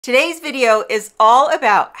Today's video is all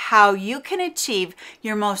about how you can achieve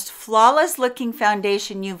your most flawless looking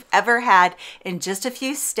foundation you've ever had in just a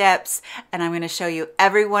few steps. And I'm going to show you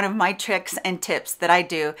every one of my tricks and tips that I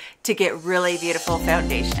do to get really beautiful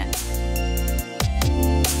foundation.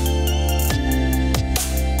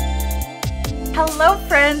 Hello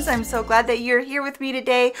friends, I'm so glad that you're here with me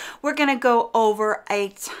today. We're gonna go over a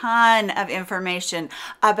ton of information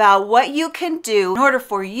about what you can do in order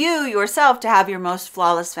for you yourself to have your most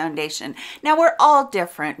flawless foundation. Now we're all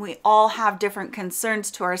different. We all have different concerns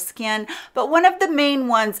to our skin, but one of the main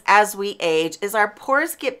ones as we age is our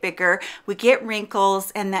pores get bigger, we get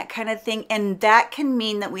wrinkles and that kind of thing, and that can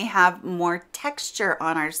mean that we have more texture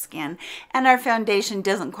on our skin and our foundation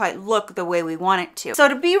doesn't quite look the way we want it to. So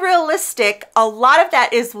to be realistic, a lot of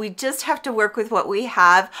that is we just have to work with what we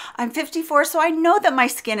have. I'm 54, so I know that my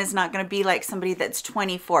skin is not going to be like somebody that's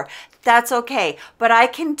 24. That's okay, but I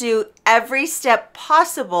can do every step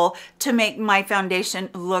possible to make my foundation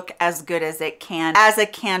look as good as it can as a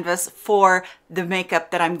canvas for the makeup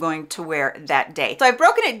that I'm going to wear that day. So I've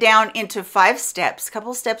broken it down into 5 steps. A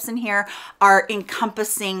couple steps in here are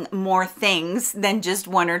encompassing more things than just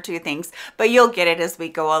 1 or 2 things, but you'll get it as we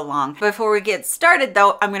go along. Before we get started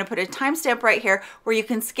though, I'm going to put a timestamp right here where you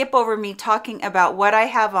can skip over me talking about what I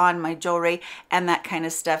have on, my jewelry and that kind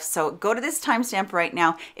of stuff. So go to this timestamp right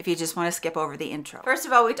now if you just want to skip over the intro. First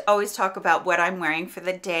of all, we always talk about what I'm wearing for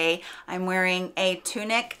the day. I'm wearing a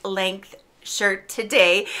tunic length shirt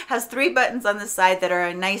today. Has 3 buttons on the side that are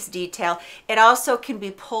a nice detail. It also can be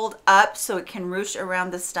pulled up so it can ruche around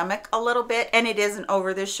the stomach a little bit, and it isn't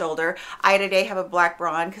over the shoulder. I today have a black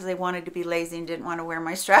bra on because I wanted to be lazy and didn't want to wear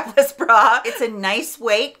my strapless bra. It's a nice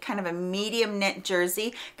weight, kind of a medium knit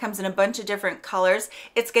jersey. Comes in a bunch of different colors.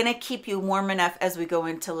 It's going to keep you warm enough as we go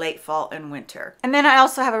into late fall and winter. And then I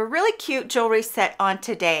also have a really cute jewelry set on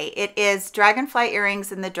today. It is dragonfly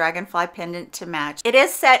earrings and the dragonfly pendant to match. It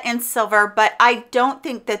is set in silver, but I don't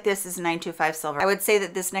think that this is 925 silver. I would say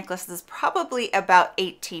that this necklace is probably about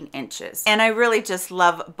 18 inches. And I really just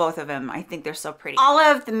love both of them. I think they're so pretty. All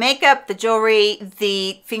of the makeup, the jewelry,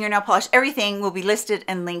 the fingernail polish, everything will be listed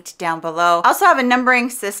and linked down below. I also have a numbering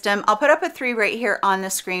system. I'll put up a 3 right here on the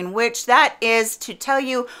screen, which that is to tell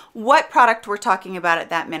you what product we're talking about at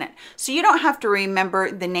that minute. So you don't have to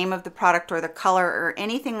remember the name of the product or the color or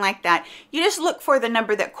anything like that. You just look for the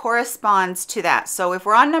number that corresponds to that. So if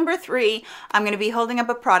we're on number 3, I'm going to be holding up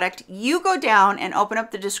a product. You go down and open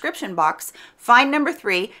up the description box, find number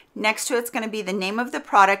 3. Next to it's going to be the name of the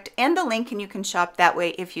product and the link, and you can shop that way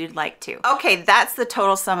if you'd like to. Okay, that's the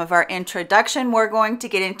total sum of our introduction. We're going to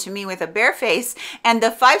get into me with a bare face and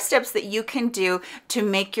the 5 steps that you can do to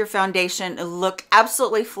make your foundation look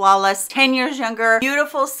absolutely flawless, 10 years younger,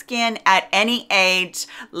 beautiful skin at any age.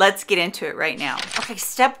 Let's get into it right now. Okay,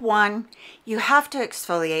 step 1, you have to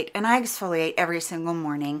exfoliate, and I exfoliate every single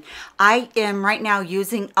morning. I am right now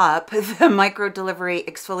using up the MicroDelivery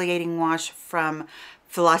exfoliating wash from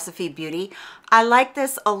Philosophy Beauty. I like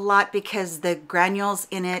this a lot because the granules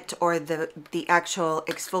in it, or the actual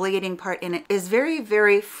exfoliating part in it, is very,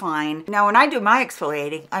 very fine. Now when I do my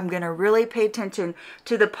exfoliating, I'm going to really pay attention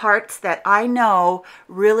to the parts that I know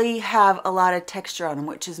really have a lot of texture on them,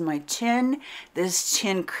 which is my chin, this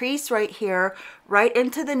chin crease right here, right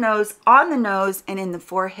into the nose, on the nose and in the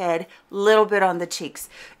forehead, little bit on the cheeks.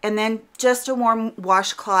 And then just a warm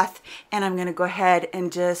washcloth, and I'm going to go ahead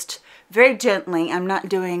and just very gently, I'm not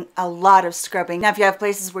doing a lot of scrubbing. Now, if you have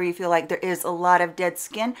places where you feel like there is a lot of dead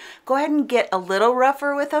skin, go ahead and get a little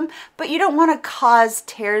rougher with them, but you don't want to cause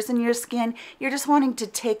tears in your skin. You're just wanting to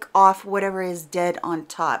take off whatever is dead on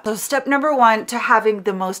top. So step number 1 to having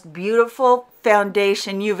the most beautiful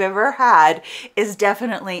foundation you've ever had is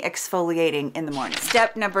definitely exfoliating in the morning.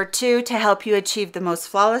 Step number 2 to help you achieve the most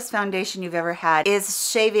flawless foundation you've ever had is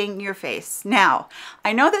shaving your face. Now,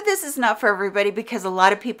 I know that this is not for everybody because a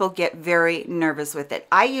lot of people get very nervous with it.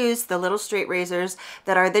 I use the little straight razors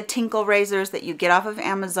that are the Tinkle razors that you get off of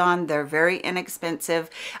Amazon. They're very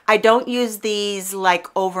inexpensive. I don't use these like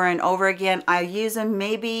over and over again. I use them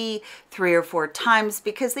maybe 3 or 4 times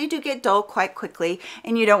because they do get dull quite quickly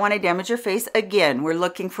and you don't want to damage your face. Again, we're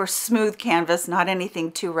looking for smooth canvas, not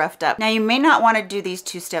anything too roughed up. Now you may not want to do these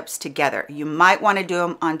 2 steps together. You might want to do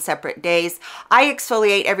them on separate days. I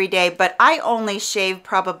exfoliate every day, but I only shave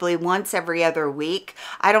probably once every other week.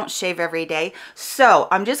 I don't shave every day. So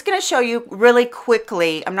I'm just going to show you really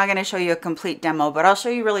quickly. I'm not going to show you a complete demo, but I'll show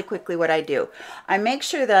you really quickly what I do. I make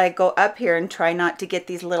sure that I go up here and try not to get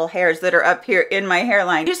these little hairs that are up here in my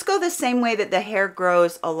hairline. Just go the same way that the hair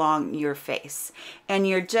grows along your face. And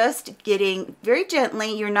you're just getting very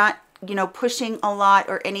gently, you're not you know, pushing a lot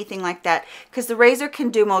or anything like that, because the razor can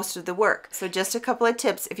do most of the work. So just a couple of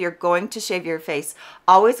tips: if you're going to shave your face,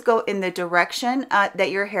 always go in the direction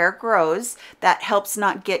that your hair grows. That helps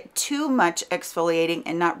not get too much exfoliating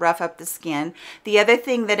and not rough up the skin. The other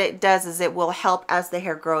thing that it does is it will help as the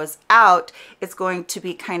hair grows out. It's going to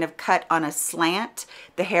be kind of cut on a slant,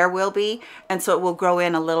 the hair will be, and so it will grow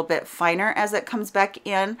in a little bit finer as it comes back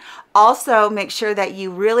in. Also, make sure that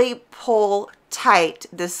you really pull tight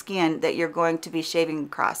the skin that you're going to be shaving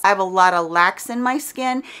across. I have a lot of lax in my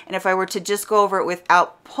skin, and if I were to just go over it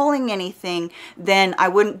without pulling anything, then I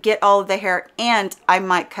wouldn't get all of the hair and I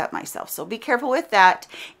might cut myself. So be careful with that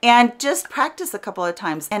and just practice a couple of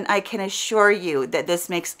times, and I can assure you that this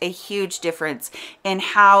makes a huge difference in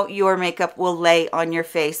how your makeup will lay on your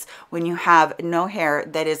face when you have no hair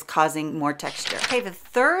that is causing more texture. Okay, the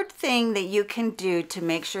third thing that you can do to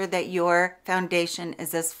make sure that your foundation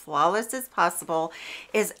is as flawless as possible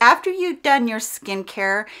is after you've done your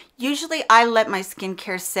skincare. Usually I let my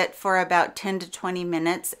skincare sit for about 10 to 20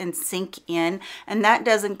 minutes and sink in, and that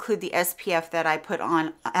does include the SPF that I put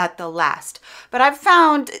on at the last. But I've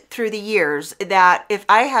found through the years that if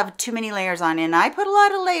I have too many layers on, and I put a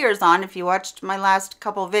lot of layers on, if you watched my last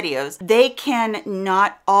couple videos, they can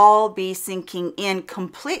not all be sinking in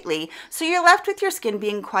completely. So you're left with your skin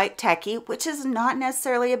being quite tacky, which is not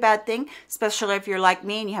necessarily a bad thing, especially if you're like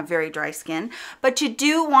me and you have very dry skin, but you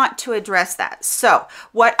do want to address that. So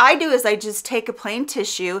what I do is I just take a plain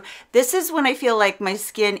tissue. This is when I feel like my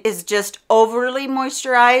skin is just overly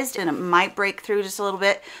moisturized and it might break through just a little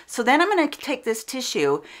bit. So then I'm going to take this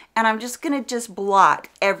tissue and I'm just going to just blot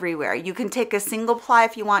everywhere. You can take a single ply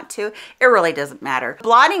if you want to. It really doesn't matter.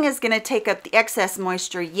 Blotting is going to take up the excess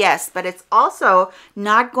moisture, yes, but it's also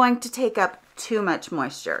not going to take up too much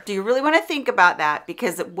moisture. So you really want to think about that,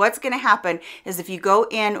 because what's going to happen is if you go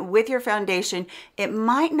in with your foundation, it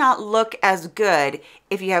might not look as good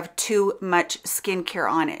if you have too much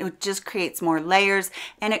skincare on it. It just creates more layers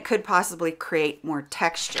and it could possibly create more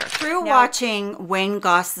texture. Through watching Wayne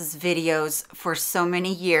Goss's videos for so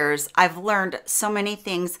many years, I've learned so many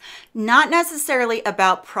things, not necessarily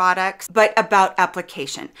about products, but about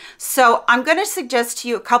application. So I'm going to suggest to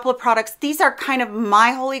you a couple of products. These are kind of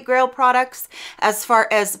my holy grail products as far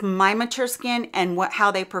as my mature skin and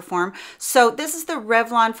how they perform. So this is the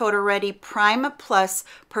Revlon Photoready Prime Plus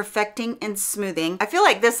Perfecting and Smoothing. I feel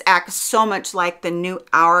like this acts so much like the new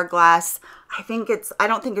Hourglass. I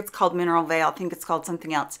don't think it's called Mineral Veil. I think it's called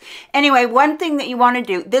something else. Anyway, one thing that you want to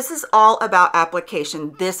do, this is all about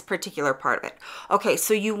application, this particular part of it. Okay,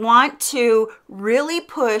 so you want to really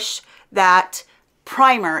push that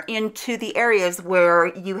primer into the areas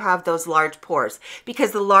where you have those large pores,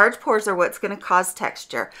 because the large pores are what's going to cause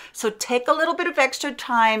texture. So take a little bit of extra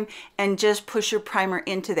time and just push your primer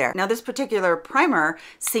into there. Now this particular primer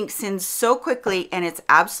sinks in so quickly and it's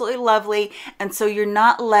absolutely lovely, and so you're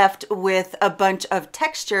not left with a bunch of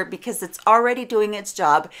texture because it's already doing its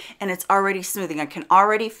job and it's already smoothing. I can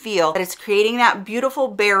already feel that it's creating that beautiful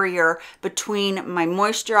barrier between my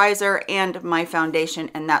moisturizer and my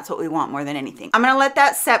foundation, and that's what we want more than anything. I'm going to let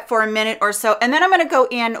that set for a minute or so, and then I'm going to go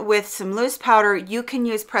in with some loose powder. You can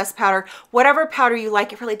use pressed powder, whatever powder you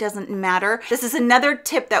like, it really doesn't matter. This is another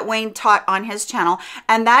tip that Wayne taught on his channel,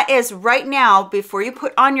 and that is right now, before you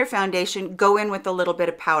put on your foundation, go in with a little bit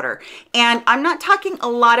of powder. And I'm not talking a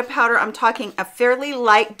lot of powder, I'm talking a fairly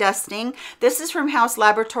light dusting. This is from Haus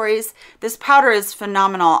Laboratories. This powder is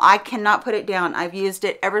phenomenal. I cannot put it down. I've used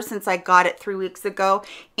it ever since I got it 3 weeks ago,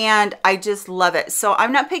 and I just love it. So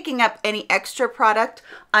I'm not picking up any extra product.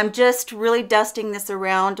 I'm just really dusting this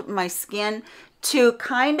around my skin to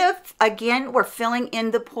kind of, again, we're filling in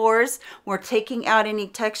the pores, we're taking out any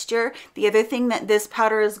texture. The other thing that this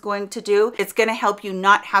powder is going to do, it's going to help you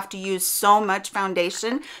not have to use so much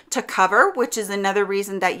foundation to cover, which is another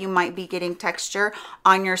reason that you might be getting texture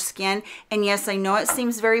on your skin. And yes, I know it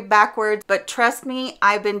seems very backwards, but trust me,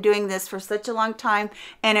 I've been doing this for such a long time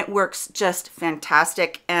and it works just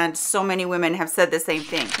fantastic. And so many women have said the same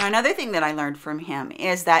thing. Now, another thing that I learned from him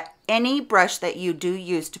is that any brush that you do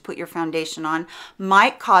use to put your foundation on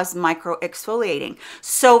might cause micro exfoliating.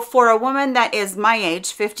 So for a woman that is my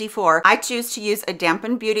age, 54, I choose to use a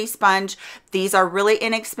dampened beauty sponge. These are really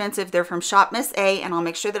inexpensive. They're from Shop Miss A, and I'll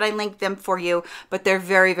make sure that I link them for you, but they're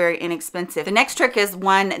very, very inexpensive. The next trick is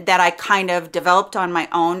one that I kind of developed on my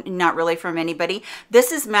own, not really from anybody.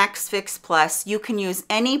 This is Max Fix Plus. You can use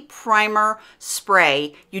any primer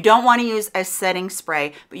spray. You don't want to use a setting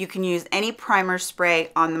spray, but you can use any primer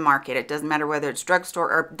spray on the market. supermarket. It doesn't matter whether it's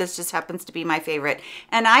drugstore or this just happens to be my favorite.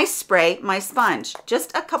 And I spray my sponge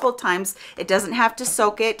just a couple times. It doesn't have to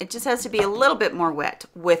soak it. It just has to be a little bit more wet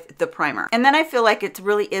with the primer. And then I feel like it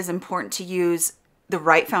really is important to use the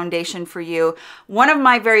right foundation for you. One of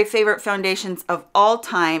my very favorite foundations of all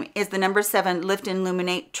time is the number 7 Lift and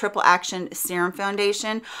Luminate Triple Action Serum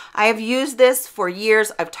Foundation. I have used this for years.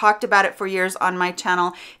 I've talked about it for years on my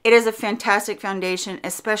channel. It is a fantastic foundation,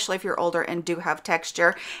 especially if you're older and do have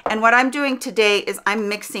texture. And what I'm doing today is I'm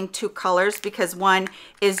mixing 2 colors because one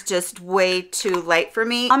is just way too light for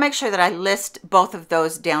me. I'll make sure that I list both of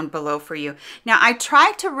those down below for you. Now, I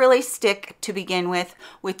try to really stick to begin with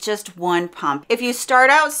just one pump. If you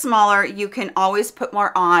start out smaller, you can always put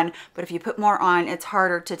more on, but if you put more on, it's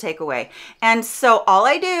harder to take away. And so all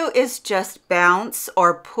I do is just bounce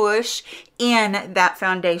or push in that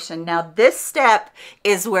foundation. Now, this step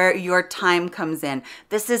is where your time comes in.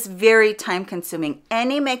 This is very time consuming.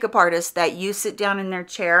 Any makeup artist that you sit down in their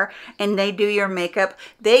chair and they do your makeup,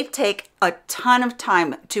 they take a ton of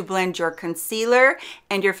time to blend your concealer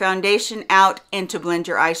and your foundation out and to blend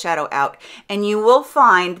your eyeshadow out. And you will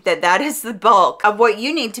find that that is the bulk of what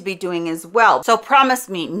you need to be doing as well. So promise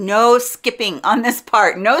me, no skipping on this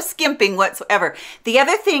part, no skimping whatsoever. The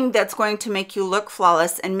other thing that's going to make you look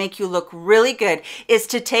flawless and make you look really good is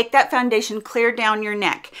to take that foundation clear down your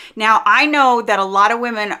neck. Now, I know that a lot of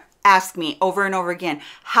women ask me over and over again,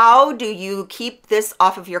 how do you keep this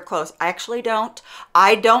off of your clothes? I actually don't.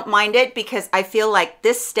 I don't mind it because I feel like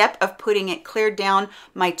this step of putting it clear down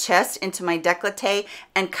my chest into my décolleté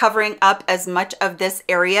and covering up as much of this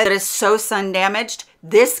area that is so sun damaged,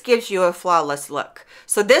 this gives you a flawless look.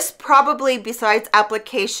 So this probably, besides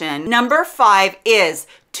application, number 5 is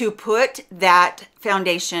to put that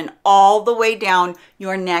foundation all the way down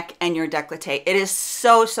your neck and your décolleté. It is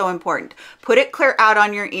so, so important. Put it clear out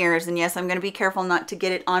on your ears. And yes, I'm going to be careful not to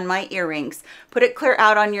get it on my earrings. Put it clear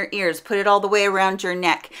out on your ears. Put it all the way around your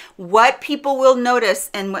neck. What people will notice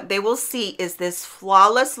and what they will see is this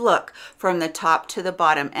flawless look from the top to the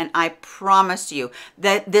bottom. And I promise you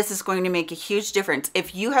that this is going to make a huge difference.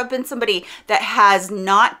 If you have been somebody that has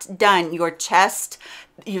not done your chest,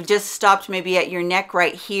 you've just stopped maybe at your neck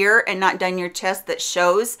right here and not done your chest that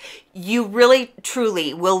shows, you really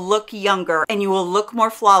truly will look younger and you will look more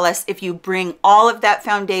flawless if you bring all of that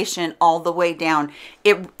foundation all the way down.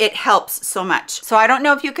 It helps so much. So I don't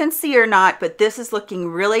know if you can see or not, but this is looking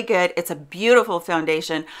really good. It's a beautiful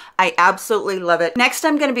foundation. I absolutely love it. Next,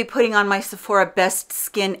 I'm going to be putting on my Sephora Best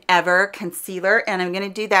Skin Ever concealer, and I'm going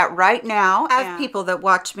to do that right now. I have people that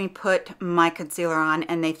watch me put my concealer on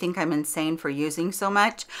and they think I'm insane for using so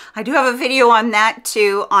much. I do have a video on that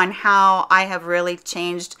too, on how I have really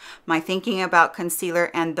changed my thinking about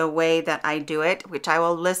concealer and the way that I do it, which I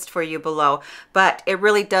will list for you below. But it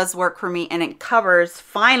really does work for me, and it covers,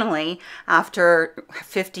 finally, after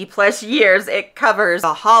 50 plus years, it covers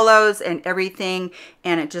the hollows and everything,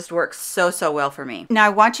 and it just works so, so well for me. Now I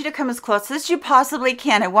want you to come as close as you possibly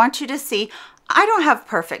can. I want you to see I don't have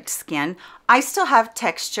perfect skin. I still have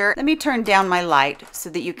texture. Let me turn down my light so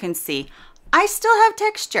that you can see. I still have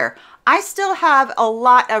texture. I still have a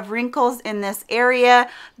lot of wrinkles in this area.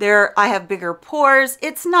 I have bigger pores.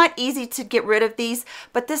 It's not easy to get rid of these,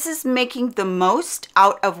 but this is making the most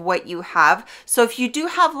out of what you have. So if you do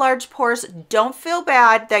have large pores, don't feel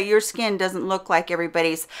bad that your skin doesn't look like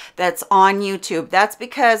everybody's that's on YouTube. That's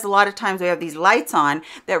because a lot of times we have these lights on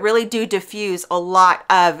that really do diffuse a lot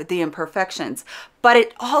of the imperfections. But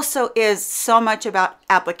it also is so much about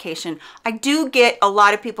application. I do get a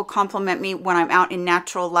lot of people compliment me when I'm out in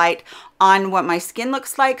natural light on what my skin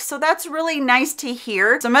looks like. So that's really nice to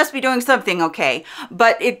hear. So I must be doing something okay.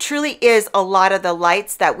 But it truly is a lot of the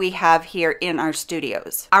lights that we have here in our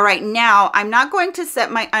studios. All right, now I'm not going to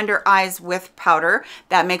set my under eyes with powder.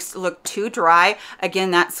 That makes it look too dry.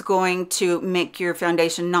 Again, that's going to make your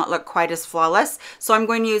foundation not look quite as flawless. So I'm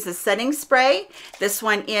going to use a setting spray. This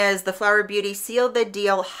one is the Flower Beauty Seal the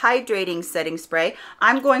Deal Hydrating Setting Spray.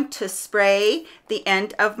 I'm going to spray the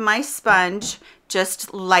end of my sponge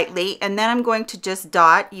just lightly, and then I'm going to just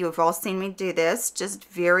dot, you've all seen me do this, just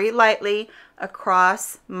very lightly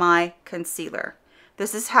across my concealer.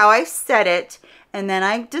 This is how I set it, and then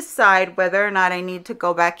I decide whether or not I need to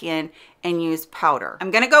go back in and use powder.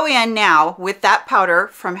 I'm going to go in now with that powder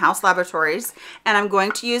from Haus Laboratories, and I'm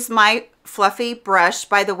going to use my fluffy brush.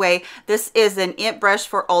 By the way, this is an IT brush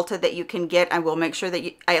for Ulta that you can get. I will make sure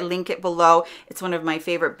that I link it below. It's one of my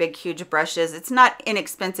favorite big, huge brushes. It's not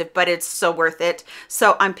inexpensive, but it's so worth it.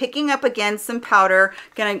 So I'm picking up again some powder,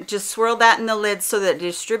 gonna just swirl that in the lid so that it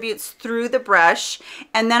distributes through the brush.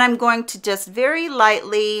 And then I'm going to just very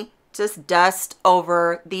lightly just dust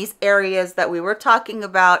over these areas that we were talking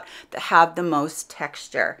about that have the most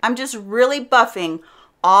texture. I'm just really buffing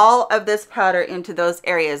all of this powder into those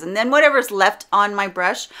areas, and then whatever's left on my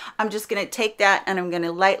brush, I'm just going to take that and I'm going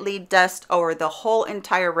to lightly dust over the whole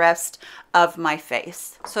entire rest of my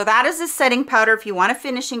face. So that is a setting powder. If you want a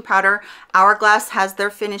finishing powder, Hourglass has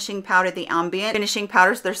their finishing powder, the Ambient finishing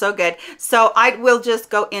powders. They're so good. So I will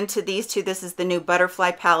just go into these two. This is the new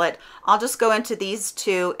Butterfly palette. I'll just go into these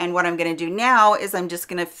two, and what I'm going to do now is I'm just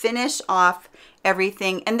going to finish off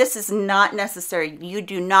everything. And this is not necessary. You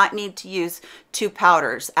do not need to use two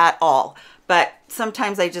powders at all, but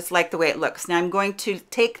sometimes I just like the way it looks. Now I'm going to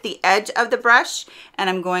take the edge of the brush and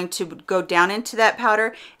I'm going to go down into that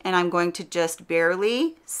powder, and I'm going to just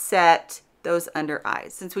barely set those under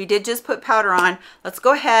eyes. Since we did just put powder on, let's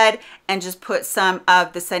go ahead and just put some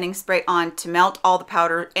of the setting spray on to melt all the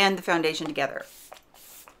powder and the foundation together.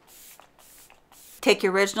 Take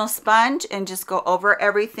your original sponge and just go over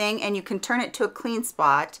everything, and you can turn it to a clean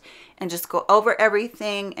spot and just go over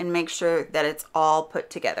everything and make sure that it's all put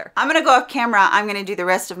together. I'm gonna go off camera. I'm gonna do the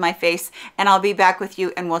rest of my face, and I'll be back with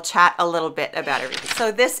you and we'll chat a little bit about everything.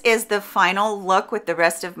 So this is the final look with the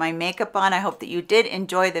rest of my makeup on. I hope that you did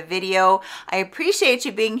enjoy the video. I appreciate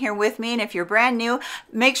you being here with me, and if you're brand new,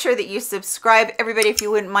 make sure that you subscribe. Everybody, if you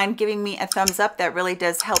wouldn't mind giving me a thumbs up, that really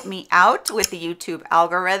does help me out with the YouTube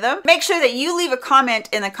algorithm. Make sure that you leave a comment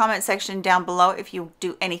in the comment section down below if you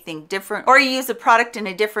do anything different, or you use a product in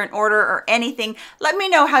a different order or anything. Let me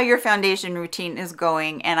know how your foundation routine is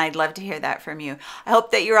going, and I'd love to hear that from you. I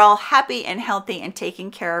hope that you're all happy and healthy and taking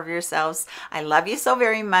care of yourselves. I love you so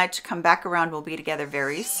very much. Come back around. We'll be together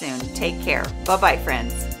very soon. Take care. Bye-bye,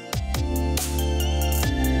 friends.